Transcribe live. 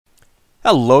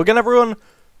Hello again, everyone!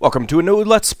 Welcome to a new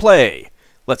Let's Play!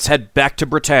 Let's head back to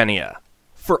Britannia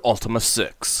for Ultima VI.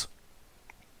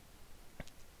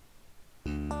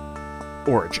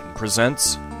 Origin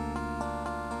presents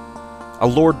a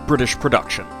Lord British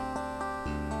production.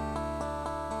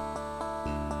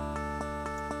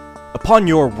 Upon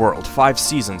your world, 5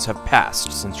 seasons have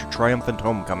passed since your triumphant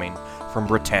homecoming from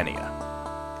Britannia.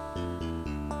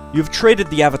 You've traded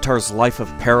the Avatar's life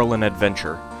of peril and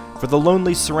adventure for the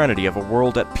lonely serenity of a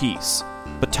world at peace,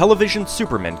 but television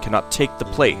supermen cannot take the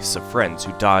place of friends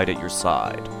who died at your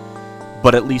side.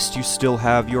 But at least you still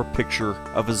have your picture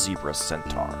of a zebra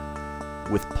centaur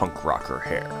with punk rocker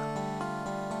hair.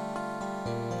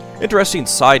 Interesting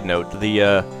side note,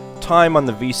 the time on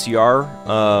the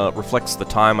VCR reflects the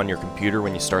time on your computer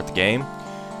when you start the game.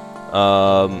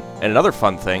 And another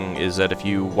fun thing is that if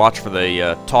you watch for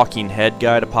the talking head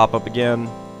guy to pop up again...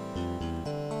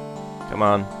 Come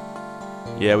on.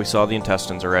 Yeah, we saw the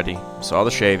intestines already. We saw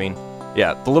the shaving.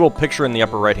 Yeah, the little picture in the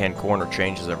upper right-hand corner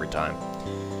changes every time.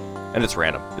 And it's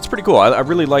random. It's pretty cool. I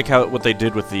really like what they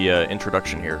did with the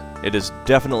introduction here. It is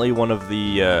definitely one of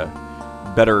the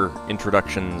better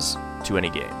introductions to any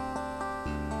game.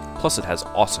 Plus, it has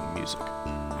awesome music.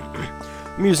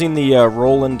 I'm using the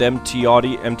Roland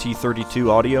MT32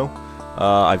 audio.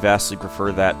 I vastly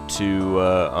prefer that to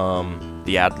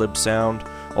the ad-lib sound.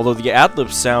 Although the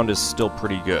ad-lib sound is still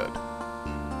pretty good.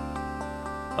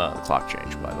 The clock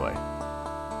changed, by the way.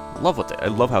 I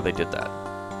love how they did that.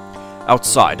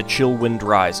 Outside, a chill wind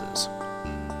rises.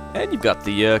 And you've got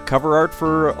the cover art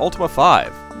for Ultima V.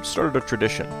 We started a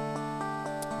tradition.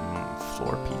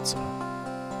 Floor pizza.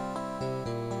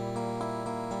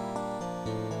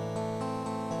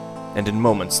 And in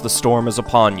moments, the storm is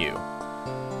upon you.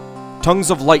 Tongues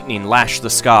of lightning lash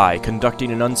the sky,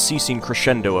 conducting an unceasing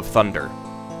crescendo of thunder.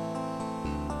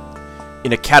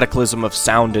 In a cataclysm of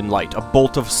sound and light, a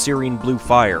bolt of searing blue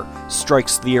fire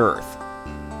strikes the earth.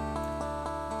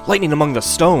 Lightning among the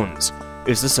stones!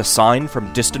 Is this a sign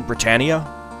from distant Britannia?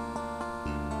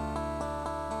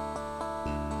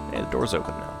 Hey, the door's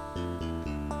open now.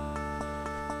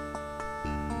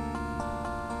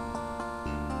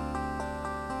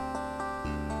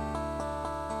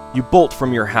 You bolt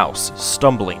from your house,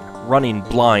 stumbling, running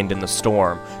blind in the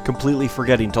storm, completely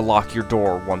forgetting to lock your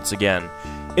door once again.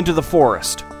 Into the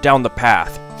forest, down the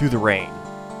path, through the rain,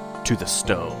 to the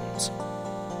stones.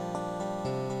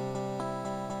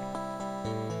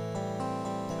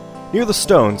 Near the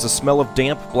stones, a smell of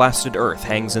damp, blasted earth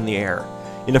hangs in the air.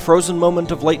 In a frozen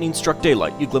moment of lightning-struck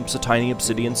daylight, you glimpse a tiny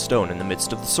obsidian stone in the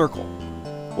midst of the circle.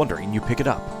 Wondering, you pick it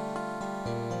up.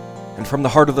 And from the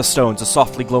heart of the stones, a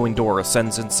softly glowing door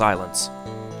ascends in silence.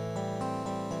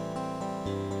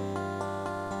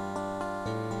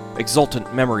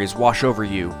 Exultant memories wash over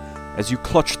you as you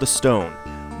clutch the stone.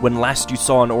 When last you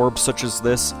saw an orb such as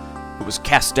this, it was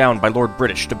cast down by Lord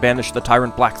British to banish the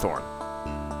tyrant Blackthorn.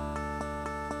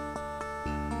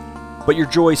 But your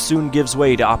joy soon gives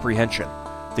way to apprehension.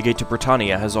 The gate to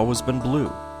Britannia has always been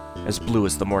blue as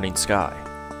the morning sky.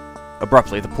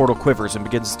 Abruptly, the portal quivers and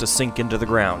begins to sink into the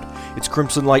ground. Its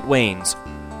crimson light wanes.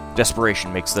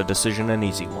 Desperation makes the decision an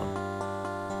easy one.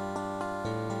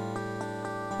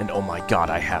 And oh my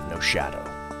god, I have no shadow.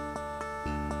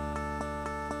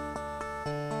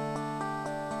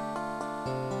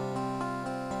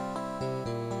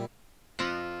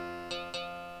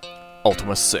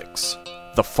 Ultima VI,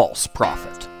 the False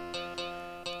Prophet.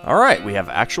 Alright, we have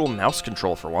actual mouse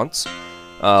control for once.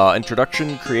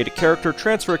 Introduction, create a character,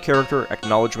 transfer a character,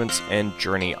 acknowledgements, and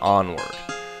journey onward.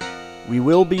 We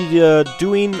will be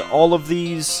doing all of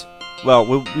these... Well,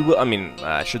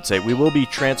 we will be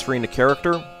transferring a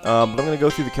character, but I'm going to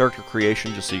go through the character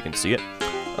creation just so you can see it.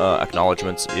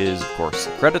 Acknowledgements is, of course,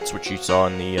 the credits, which you saw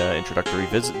in the introductory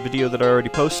video that I already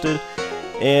posted.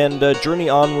 And Journey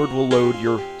Onward will load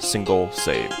your single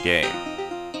save game.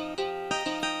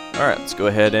 Alright, let's go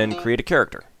ahead and create a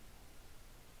character.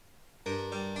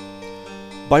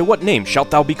 By what name shalt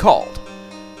thou be called?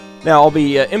 Now, I'll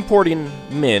be importing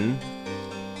Min,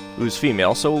 who's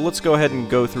female, so let's go ahead and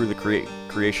go through the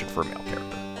creation for a male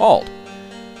character. Auld.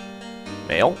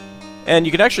 Male. And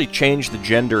you can actually change the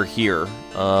gender here.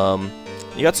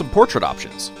 You got some portrait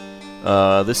options.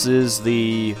 This is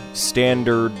the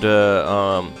standard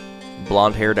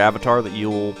blonde-haired avatar that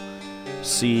you'll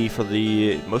see for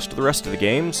most of the rest of the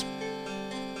games.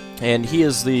 And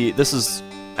this is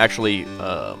actually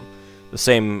the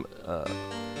same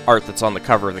art that's on the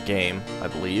cover of the game, I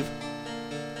believe.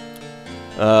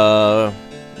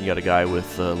 You got a guy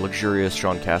with luxurious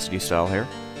Sean Cassidy style hair.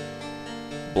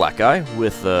 Black guy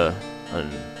with an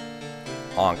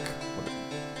Ankh.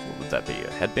 What would would that be?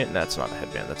 A headband? That's not a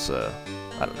headband. That's I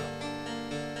don't know.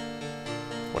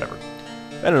 Whatever.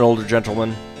 And an older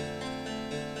gentleman.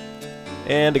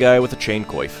 And a guy with a chain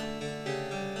coif.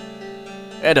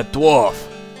 And a dwarf!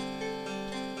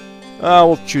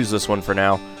 We'll choose this one for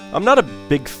now. I'm not a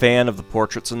big fan of the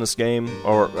portraits in this game.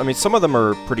 Or, I mean, some of them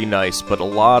are pretty nice, but a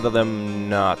lot of them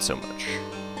not so much.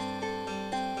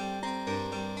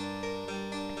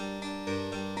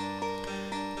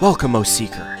 Welcome, O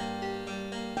Seeker.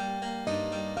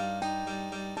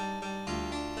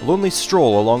 A lonely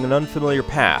stroll along an unfamiliar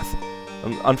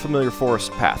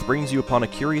forest path brings you upon a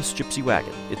curious gypsy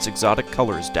wagon, its exotic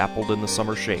colors dappled in the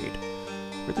summer shade.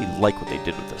 Really like what they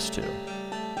did with this, too.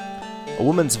 A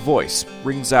woman's voice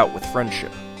rings out with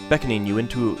friendship, beckoning you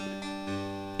into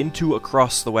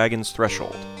across the wagon's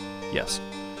threshold. Yes,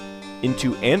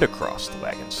 into and across the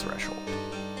wagon's threshold.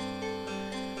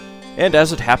 And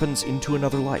as it happens, into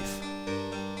another life.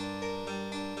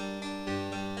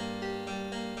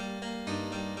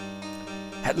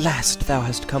 At last thou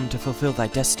hast come to fulfill thy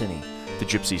destiny, the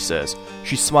gypsy says.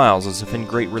 She smiles as if in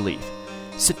great relief.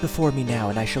 Sit before me now,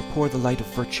 and I shall pour the light of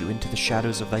virtue into the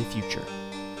shadows of thy future.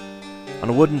 On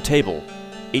a wooden table,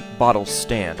 8 bottles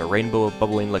stand, a rainbow of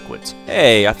bubbling liquids.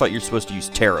 Hey, I thought you were supposed to use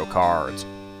tarot cards.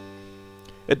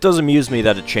 It does amuse me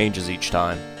that it changes each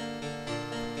time.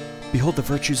 Behold the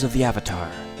virtues of the Avatar,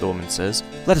 the woman says.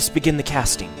 Let us begin the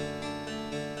casting.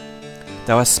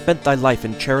 Thou hast spent thy life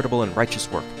in charitable and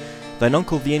righteous work. Thine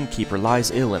uncle the innkeeper lies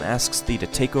ill and asks thee to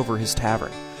take over his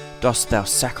tavern. Dost thou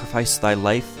sacrifice thy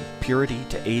life of purity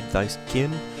to aid thy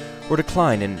kin, or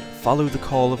decline and follow the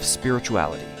call of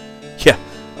spirituality?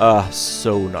 Yeah,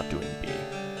 so not doing B.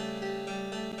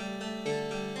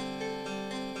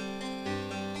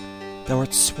 Thou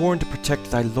art sworn to protect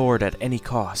thy lord at any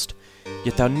cost,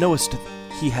 yet thou knowest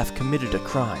he hath committed a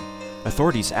crime.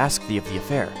 Authorities ask thee of the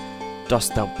affair.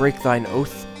 Dost thou break thine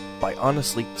oath by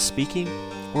honestly speaking,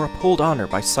 or uphold honor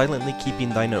by silently keeping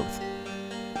thine oath?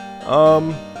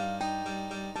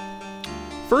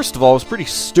 First of all, it was pretty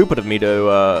stupid of me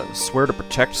to swear to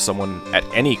protect someone at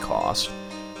any cost.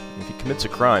 If he commits a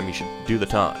crime, he should do the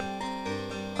time.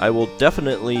 I will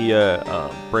definitely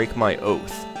break my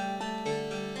oath.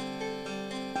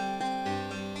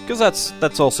 Because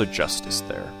that's also justice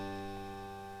there.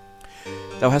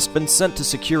 Thou hast been sent to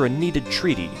secure a needed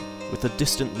treaty with a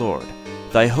distant lord.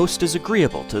 Thy host is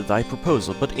agreeable to thy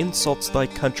proposal, but insults thy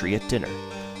country at dinner.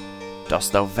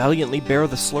 Dost thou valiantly bear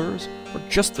the slurs, or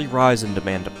justly rise and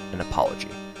demand an apology?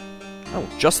 I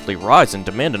will justly rise and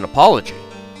demand an apology.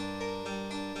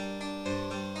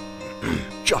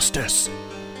 Justice!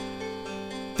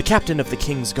 The captain of the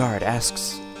king's guard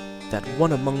asks that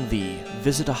one among thee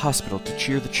visit a hospital to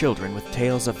cheer the children with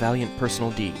tales of valiant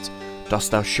personal deeds.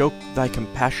 Dost thou show thy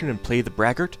compassion and play the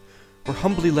braggart, or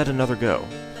humbly let another go?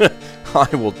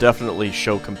 I will definitely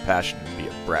show compassion and be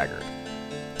a braggart.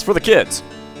 It's for the kids.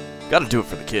 Gotta do it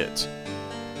for the kids.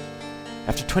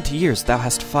 After 20 years thou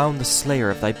hast found the slayer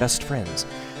of thy best friends.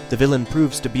 The villain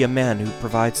proves to be a man who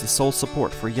provides the sole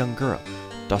support for a young girl.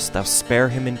 Dost thou spare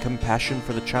him in compassion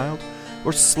for the child,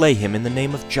 or slay him in the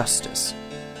name of justice?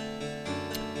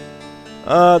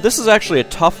 This is actually a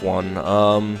tough one.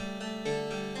 I'm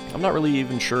not really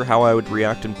even sure how I would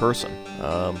react in person.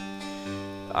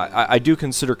 I do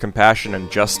consider compassion and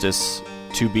justice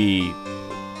to be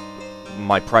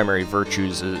my primary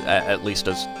virtues, at least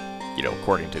as, you know,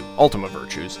 according to Ultima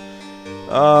virtues.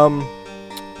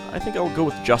 I think I'll go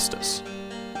with justice.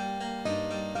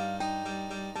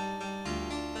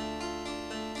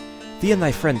 Thee and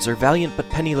thy friends are valiant but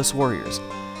penniless warriors.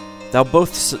 Thou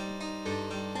both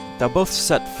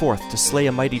set forth to slay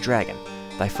a mighty dragon.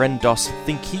 Thy friend dost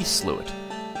think he slew it,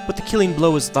 but the killing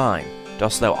blow is thine.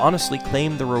 Dost thou honestly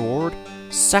claim the reward?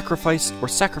 Sacrifice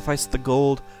the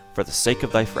gold for the sake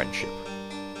of thy friendship?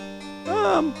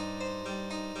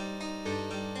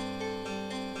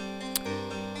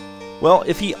 Well,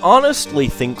 if he honestly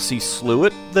thinks he slew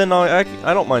it, then I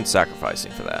don't mind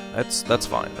sacrificing for that. That's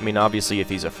fine. I mean, obviously, if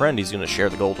he's a friend, he's going to share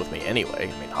the gold with me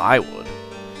anyway. I mean, I would.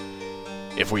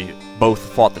 If we both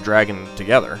fought the dragon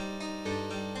together.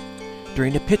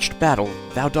 During a pitched battle,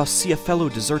 thou dost see a fellow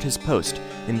desert his post,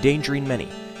 endangering many.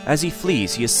 As he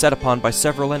flees, he is set upon by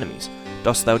several enemies.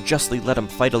 Dost thou justly let him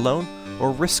fight alone, or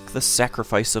risk the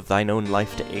sacrifice of thine own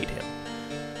life to aid him?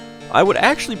 I would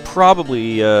actually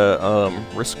probably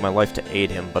risk my life to aid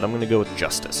him, but I'm going to go with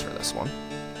justice for this one.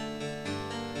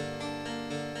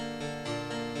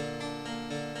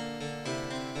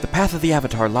 The path of the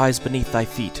Avatar lies beneath thy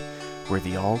feet,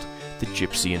 worthy Auld, the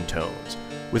gypsy intones.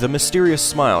 With a mysterious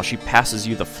smile, she passes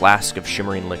you the flask of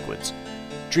shimmering liquids.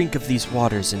 Drink of these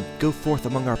waters and go forth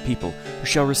among our people, who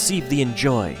shall receive thee in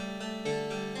joy.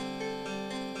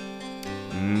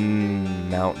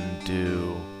 Mountain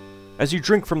Dew. As you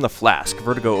drink from the flask,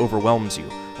 vertigo overwhelms you.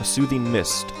 A soothing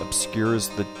mist obscures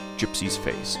the gypsy's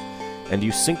face, and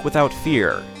you sink without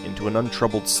fear into an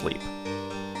untroubled sleep.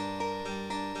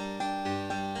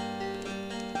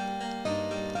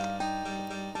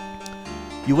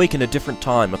 You wake in a different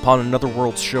time upon another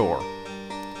world's shore.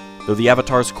 Though the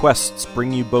Avatar's quests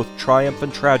bring you both triumph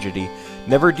and tragedy,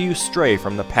 never do you stray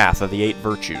from the path of the 8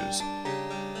 virtues.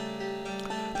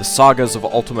 The sagas of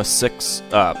Ultima VI,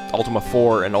 Ultima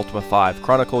 4, and Ultima 5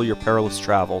 chronicle your perilous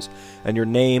travels, and your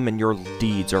name and your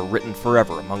deeds are written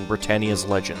forever among Britannia's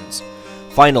legends.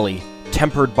 Finally,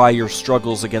 tempered by your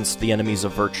struggles against the enemies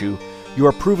of virtue, you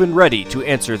are proven ready to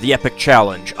answer the epic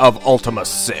challenge of Ultima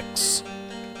VI.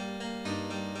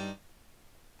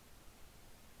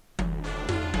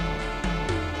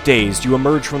 Dazed, you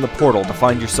emerge from the portal to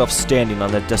find yourself standing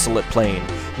on a desolate plain.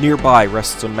 Nearby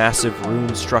rests a massive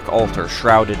rune-struck altar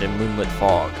shrouded in moonlit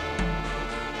fog.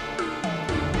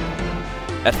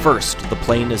 At first, the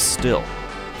plain is still.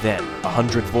 Then,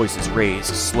 100 voices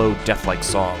raise a slow, death-like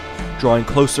song, drawing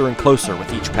closer and closer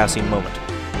with each passing moment.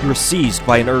 You are seized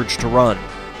by an urge to run.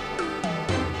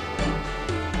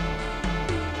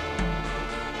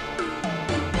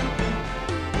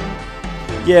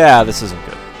 Yeah, this isn't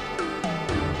good.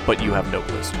 But you have no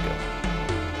place to go.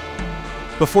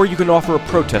 Before you can offer a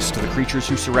protest to the creatures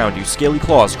who surround you, scaly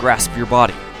claws grasp your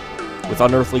body. With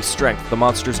unearthly strength, the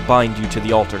monsters bind you to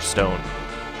the altar stone.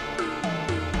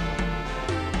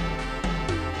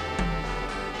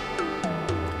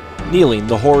 Kneeling,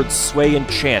 the hordes sway and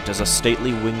chant as a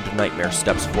stately winged nightmare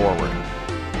steps forward.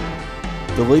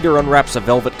 The leader unwraps a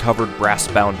velvet-covered,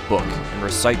 brass-bound book and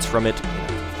recites from it in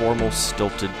a formal,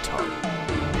 stilted tongue.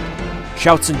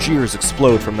 Shouts and jeers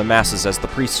explode from the masses as the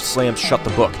priest slams shut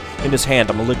the book. In his hand,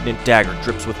 a malignant dagger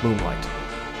drips with moonlight.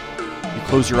 You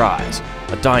close your eyes.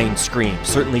 A dying scream,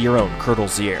 certainly your own,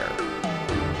 curdles the air.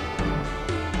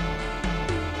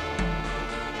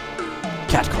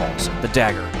 Catcalls, the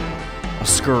dagger. A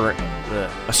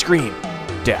scream,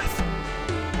 death.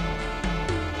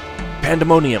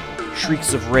 Pandemonium,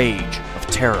 shrieks of rage, of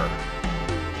terror.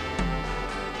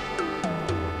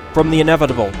 From the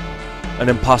inevitable, an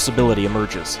impossibility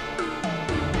emerges.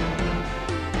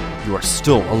 You are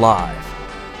still alive.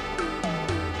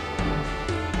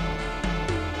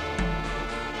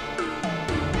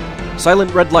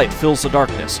 Silent red light fills the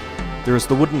darkness. There is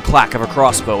the wooden clack of a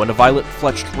crossbow, and a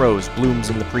violet-fletched rose blooms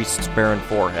in the priest's barren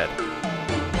forehead.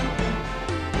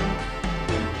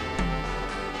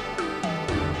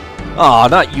 Aw,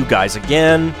 not you guys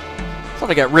again.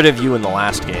 Thought I got rid of you in the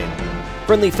last game.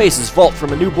 Friendly faces vault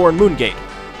from a newborn moongate,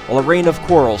 while a rain of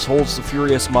quarrels holds the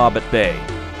furious mob at bay.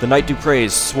 The Knight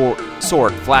Dupre's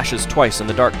sword flashes twice in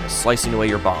the darkness, slicing away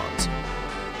your bonds.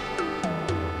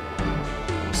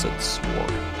 I said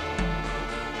sword.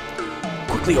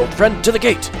 Quickly, old friend, to the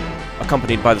gate!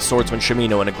 Accompanied by the swordsman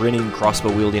Shimino and a grinning,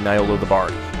 crossbow-wielding Iolo the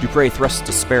Bard, Dupre thrusts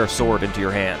a spare sword into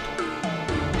your hand.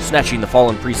 Snatching the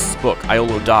fallen priest's book,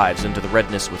 Iolo dives into the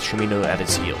redness with Shimino at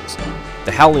his heels.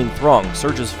 The howling throng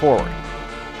surges forward,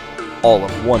 all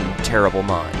of one terrible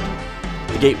mind.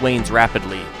 The gate wanes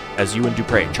rapidly as you and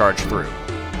Dupre charge through.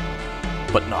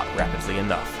 But not rapidly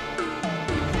enough.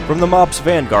 From the mob's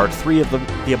vanguard, 3 of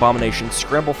the abominations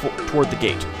scramble toward the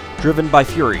gate. Driven by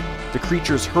fury, the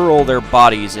creatures hurl their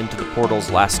bodies into the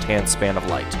portal's last handspan of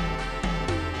light.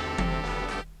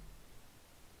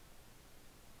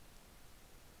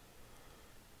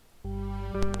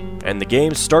 And the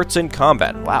game starts in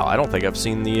combat. Wow, I don't think I've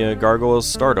seen the gargoyles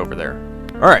start over there.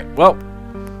 Alright, well,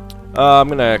 I'm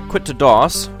gonna quit to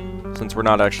DOS, since we're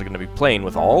not actually gonna be playing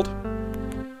with Auld.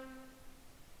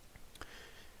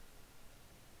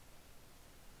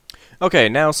 Okay,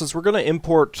 now since we're gonna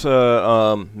import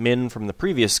Min from the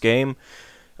previous game,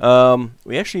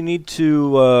 we actually need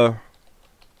to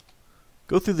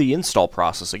go through the install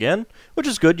process again, which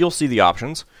is good. You'll see the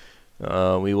options.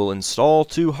 We will install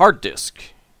to hard disk.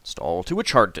 Install to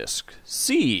which hard disk?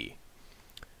 C.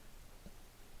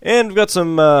 And we've got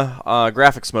some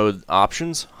graphics mode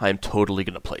options. I'm totally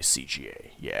going to play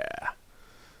CGA. Yeah.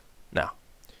 Now,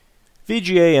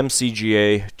 VGA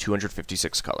MCGA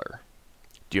 256 color.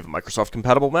 Do you have a Microsoft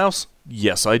compatible mouse?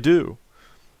 Yes, I do.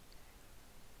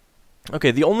 Okay,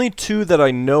 the only 2 that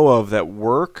I know of that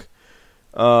work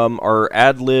are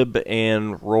AdLib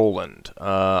and Roland.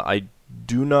 I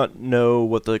do not know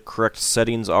what the correct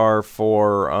settings are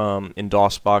for in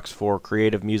DOSBox for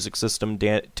Creative Music System,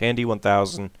 Tandy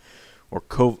 1000, or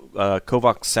Kovac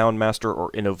Soundmaster, or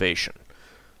Innovation.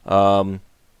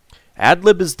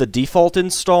 AdLib is the default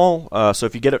install, so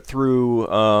if you get it through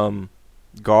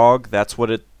GOG, that's what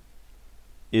it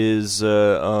is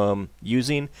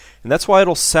using, and that's why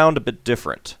it'll sound a bit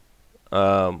different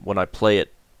when I play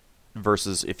it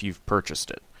versus if you've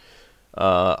purchased it.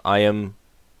 I am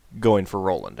going for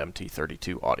Roland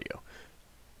MT32 audio.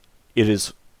 It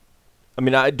is, I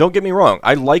mean, don't get me wrong,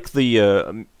 I like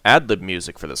the ad-lib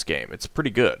music for this game. It's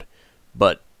pretty good,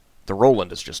 but the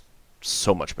Roland is just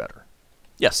so much better.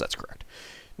 Yes, that's correct.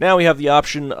 Now we have the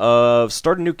option of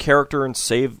start a new character and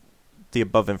save the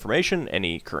above information.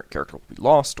 Any current character will be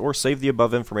lost, or save the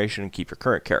above information and keep your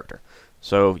current character.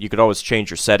 So you could always change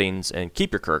your settings and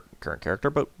keep your current character,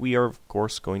 but we are, of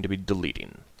course, going to be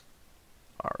deleting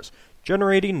ours.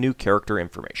 Generating new character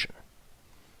information.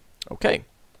 Okay.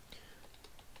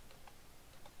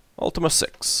 Ultima VI.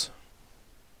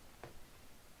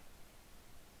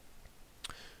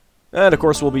 And, of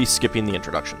course, we'll be skipping the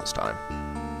introduction this time.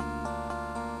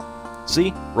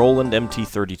 See? Roland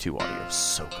MT32 audio.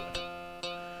 So good.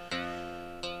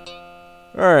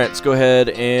 Alright, let's go ahead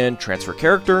and transfer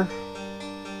character.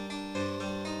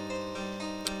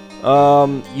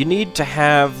 You need to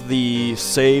have the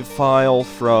save file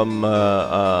from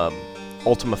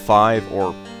Ultima V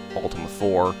or Ultima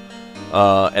 4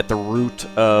 at the root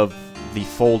of the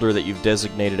folder that you've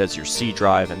designated as your C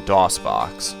drive and DOS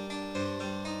box.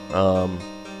 Which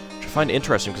I find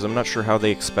interesting because I'm not sure how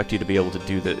they expect you to be able to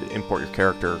do import your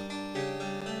character.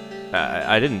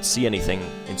 I didn't see anything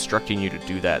instructing you to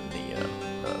do that in the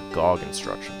GOG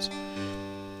instructions.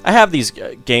 I have these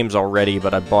games already,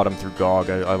 but I bought them through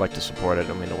GOG. I like to support it.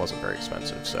 I mean, it wasn't very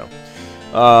expensive, so.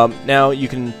 Now, you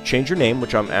can change your name,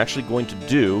 which I'm actually going to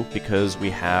do because we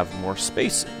have more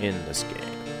space in this game.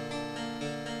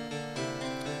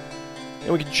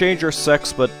 And we can change our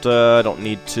sex, but I don't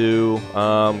need to.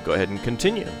 Go ahead and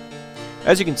continue.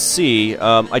 As you can see,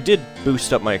 I did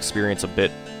boost up my experience a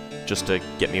bit just to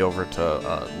get me over to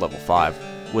level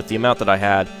 5. With the amount that I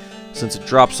had, since it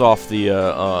drops off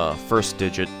the first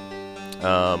digit,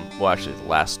 well, actually the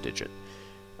last digit,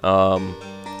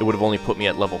 it would have only put me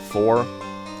at level 4,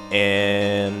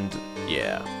 and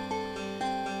yeah.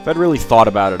 If I'd really thought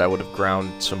about it, I would have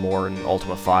ground some more in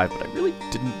Ultima 5, but I really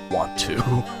didn't want to.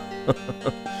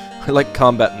 I like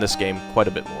combat in this game quite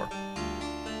a bit more.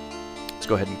 Let's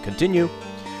go ahead and continue.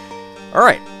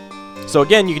 Alright, so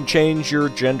again, you can change your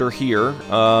gender here.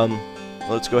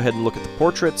 Let's go ahead and look at the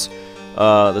portraits.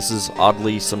 This is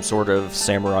oddly some sort of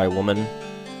samurai woman.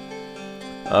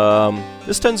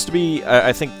 This tends to be,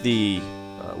 I think,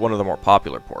 one of the more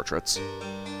popular portraits.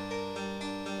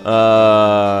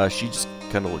 She just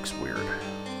kind of looks weird.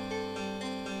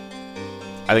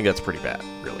 I think that's pretty bad,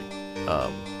 really.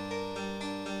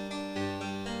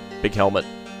 Big helmet,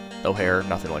 no hair,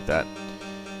 nothing like that.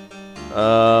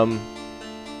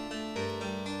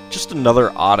 Just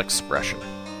another odd expression.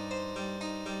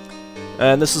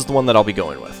 And this is the one that I'll be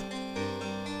going with.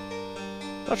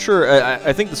 Not sure,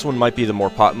 I think this one might be the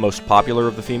most popular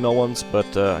of the female ones,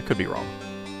 but I could be wrong.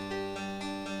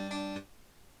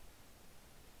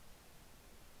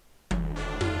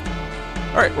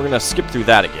 Alright, we're gonna skip through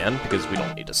that again, because we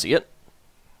don't need to see it.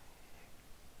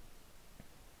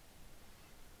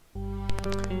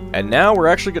 And now we're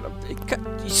actually gonna...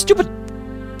 You stupid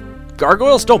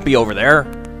gargoyles, don't be over there!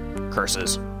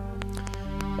 Curses.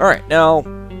 Alright, now...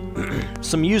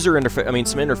 some user interface,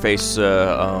 some interface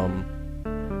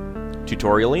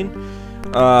tutorialing.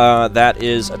 That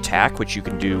is attack, which you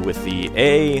can do with the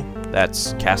A.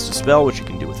 That's cast a spell, which you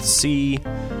can do with C.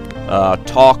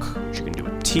 Talk, which you can do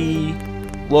with T.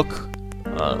 Look,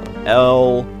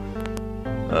 L.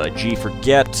 G for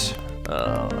get.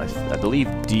 I believe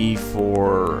D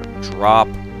for drop.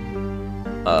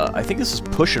 I think this is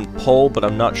push and pull, but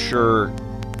I'm not sure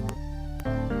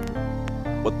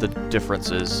what the difference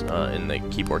is in the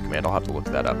keyboard command. I'll have to look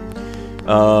that up.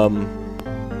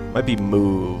 Might be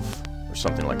move or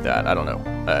something like that. I don't know.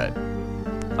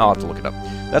 I'll have to look it up.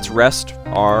 That's rest.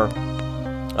 R.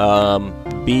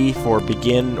 B for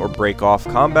begin or break off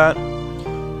combat.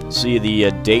 See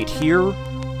the date here.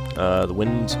 The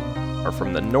winds are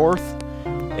from the north.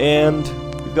 And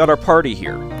we've got our party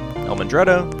here.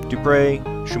 Elmandretta, Dupre,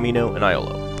 Shumino, and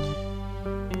Iolo.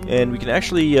 And we can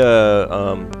actually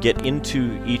get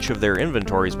into each of their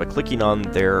inventories by clicking on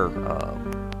their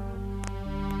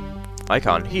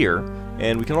icon here.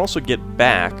 And we can also get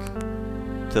back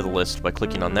to the list by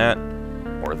clicking on that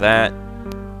or that.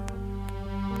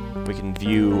 We can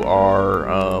view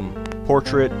our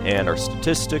portrait and our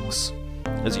statistics.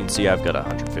 As you can see, I've got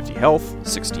 150 health,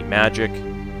 60 magic.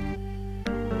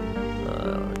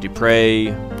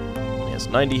 Dupre only has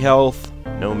 90 health,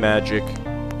 no magic.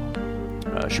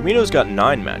 Shumino's got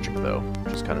 9 magic, though,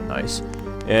 which is kind of nice.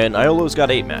 And Iolo's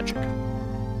got 8 magic.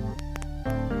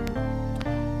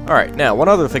 Alright, now, one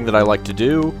other thing that I like to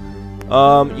do,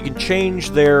 you can change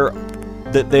their...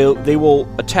 They will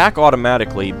attack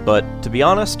automatically, but to be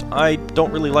honest, I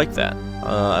don't really like that.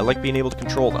 I like being able to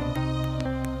control them.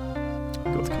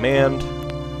 Go with command.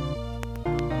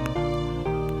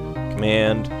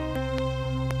 Command.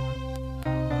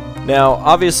 Now,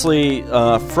 obviously,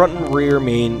 front and rear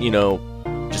mean, you know,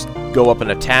 just go up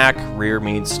and attack. Rear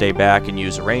means stay back and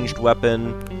use a ranged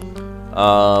weapon.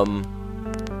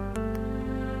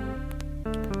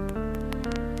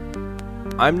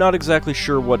 I'm not exactly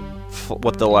sure what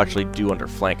they'll actually do under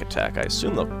flank attack. I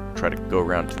assume they'll try to go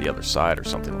around to the other side or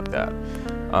something like that.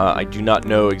 I do not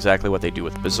know exactly what they do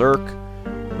with Berserk.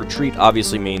 Retreat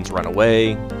obviously means run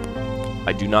away.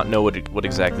 I do not know what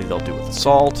exactly they'll do with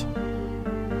Assault.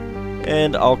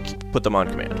 And I'll put them on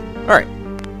command. Alright.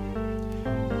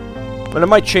 And I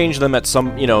might change them at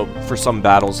some, you know, for some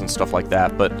battles and stuff like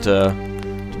that, but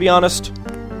to be honest,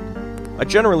 I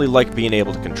generally like being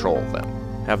able to control them.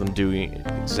 Have them do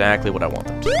exactly what I want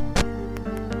them to.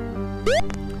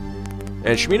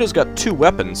 And Shimino's got 2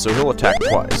 weapons, so he'll attack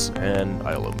twice, and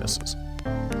Iolo misses.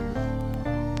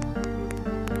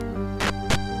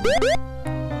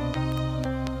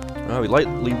 Well, he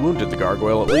lightly wounded the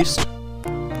gargoyle, at least.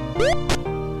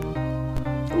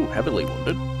 Ooh, heavily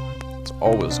wounded. It's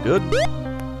always good.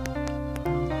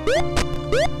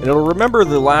 And it'll remember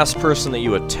the last person that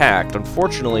you attacked.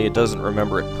 Unfortunately, it doesn't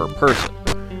remember it per person,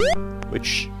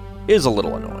 which is a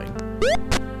little annoying.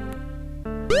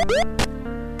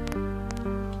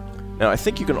 Now, I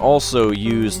think you can also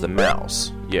use the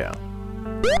mouse. Yeah.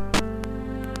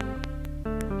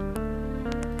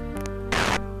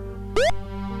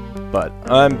 But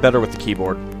I'm better with the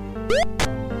keyboard.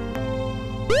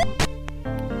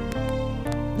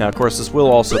 Now, of course, this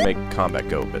will also make combat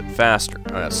go a bit faster,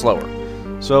 slower.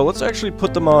 So let's actually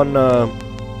put them on,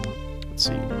 let's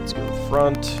see, let's go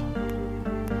front,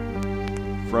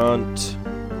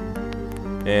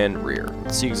 and rear.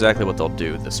 Let's see exactly what they'll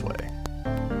do this way.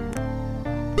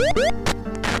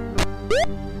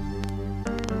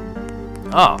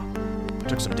 Ah, I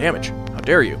took some damage. How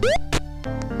dare you?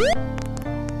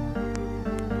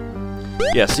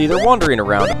 Yeah, see, they're wandering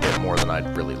around a bit more than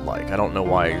I'd really like. I don't know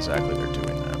why exactly they're doing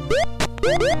that.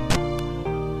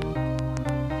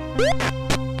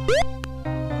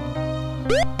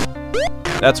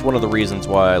 That's one of the reasons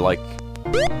why I like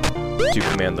to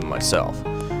command them myself.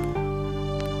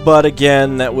 But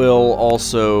again, that will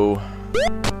also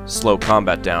slow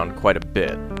combat down quite a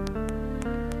bit.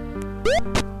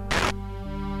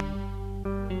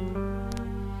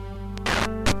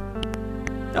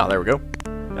 Oh, there we go.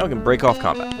 Now we can break off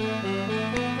combat.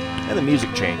 And the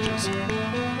music changes.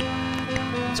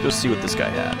 Let's go see what this guy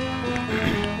had.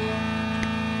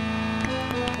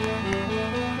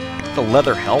 The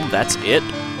leather helm, that's it?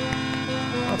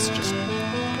 That's just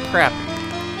crappy.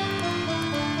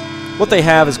 What they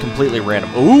have is completely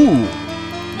random. Ooh!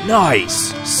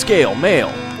 Nice! Scale mail.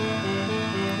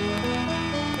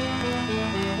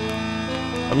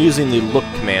 I'm using the look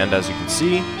command, as you can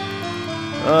see.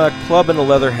 Club and a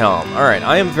leather helm. Alright,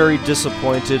 I am very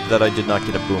disappointed that I did not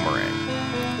get a boomerang.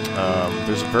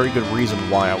 There's a very good reason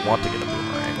why I want to get a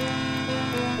boomerang.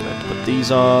 I'm gonna put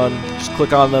these on, just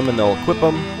click on them and they'll equip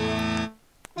them.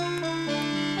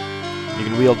 You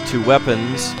can wield 2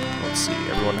 weapons. Let's see,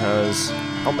 everyone has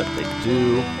helmet, they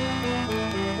do.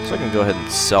 So I can go ahead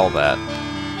and sell that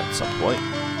at some point.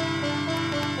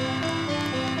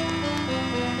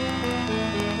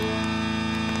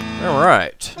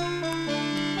 Alright.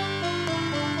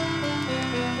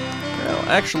 Well,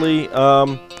 actually,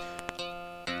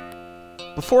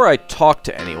 before I talk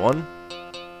to anyone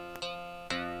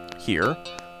here,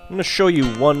 I'm going to show you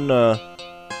one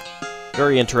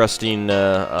very interesting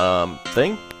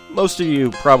thing. Most of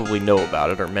you probably know about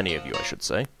it, or many of you, I should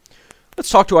say. Let's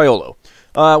talk to Iolo.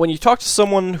 When you talk to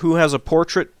someone who has a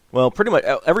portrait, well, pretty much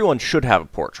everyone should have a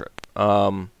portrait.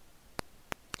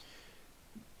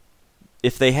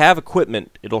 If they have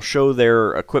equipment, it'll show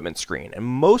their equipment screen. And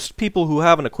most people who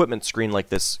have an equipment screen like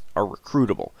this are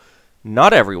recruitable.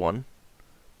 Not everyone,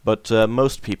 but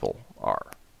most people are.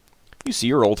 You see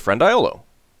your old friend Iolo.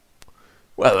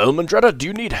 Well, Elmandretta, do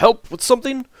you need help with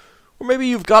something? Or maybe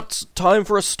you've got time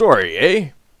for a story, eh?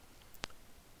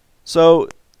 So,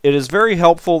 it is very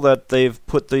helpful that they've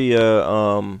put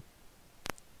the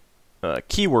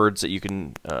keywords that you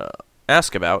can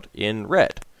ask about in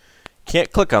red.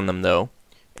 Can't click on them, though,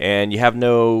 and you have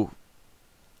no...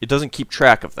 It doesn't keep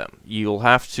track of them. You'll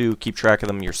have to keep track of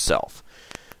them yourself.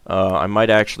 I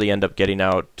might actually end up getting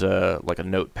out like a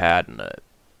notepad and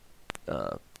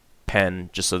a pen,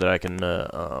 just so that I can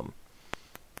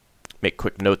make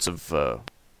quick notes of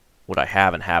what I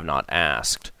have and have not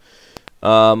asked.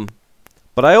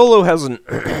 But Iolo has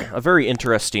a very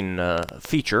interesting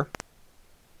feature.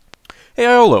 Hey,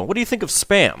 Iolo, what do you think of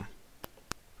spam?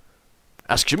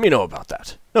 Ask Jimino about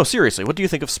that. No, seriously, what do you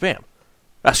think of spam?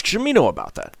 Ask Jimino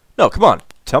about that. No, come on,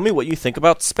 tell me what you think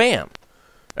about spam.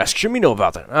 Ask Jimino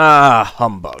about that. Ah,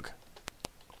 humbug.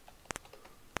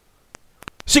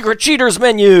 Secret Cheaters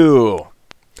menu!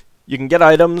 You can get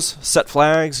items, set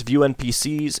flags, view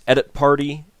NPCs, edit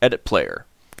party, edit player.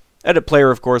 Edit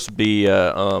player, of course, would be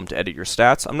to edit your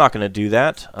stats. I'm not going to do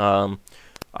that.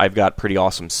 I've got pretty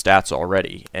awesome stats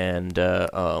already. And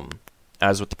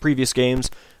as with the previous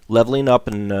games, leveling up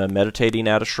and meditating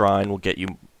at a shrine will get you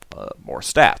more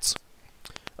stats.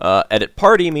 Edit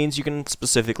party means you can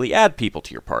specifically add people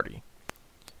to your party.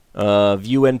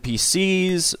 View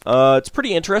NPCs. It's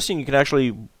pretty interesting. You can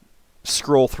actually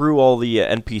scroll through all the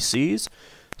NPCs.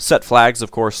 Set flags,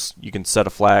 of course, you can set a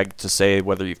flag to say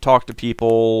whether you've talked to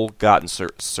people, gotten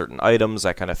certain items,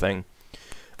 that kind of thing.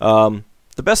 The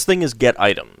best thing is get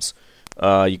items.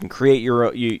 You can create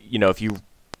your, you know, if you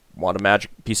want a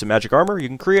piece of magic armor, you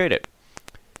can create it.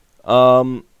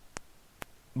 But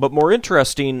more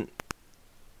interesting,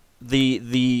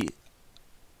 the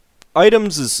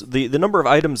items is the number of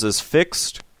items is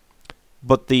fixed,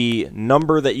 but the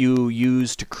number that you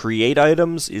use to create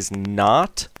items is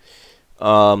not.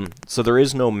 So there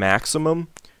is no maximum,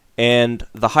 and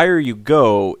the higher you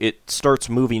go, it starts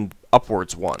moving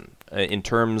upwards one in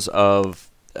terms of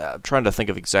I'm trying to think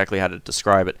of exactly how to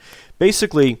describe it.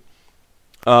 Basically,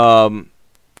 it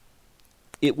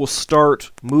will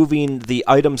start moving the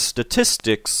item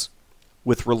statistics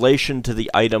with relation to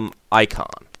the item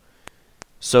icon.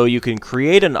 So you can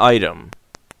create an item.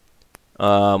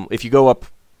 If you go up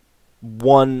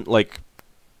one, like,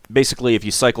 basically if you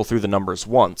cycle through the numbers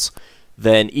once,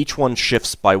 then each one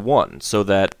shifts by one, so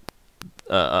that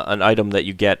an item that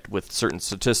you get with certain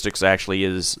statistics actually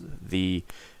is the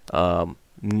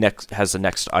has the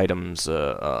next item's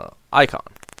icon.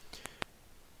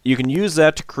 You can use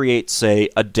that to create, say,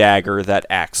 a dagger that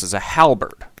acts as a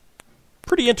halberd.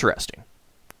 Pretty interesting.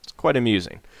 It's quite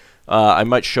amusing. I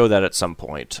might show that at some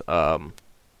point. I've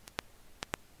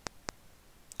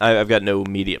got no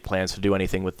immediate plans to do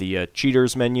anything with the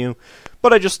cheaters menu,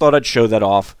 but I just thought I'd show that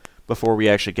off before we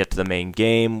actually get to the main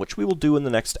game, which we will do in the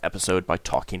next episode by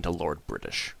talking to Lord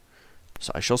British.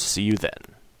 So I shall see you then.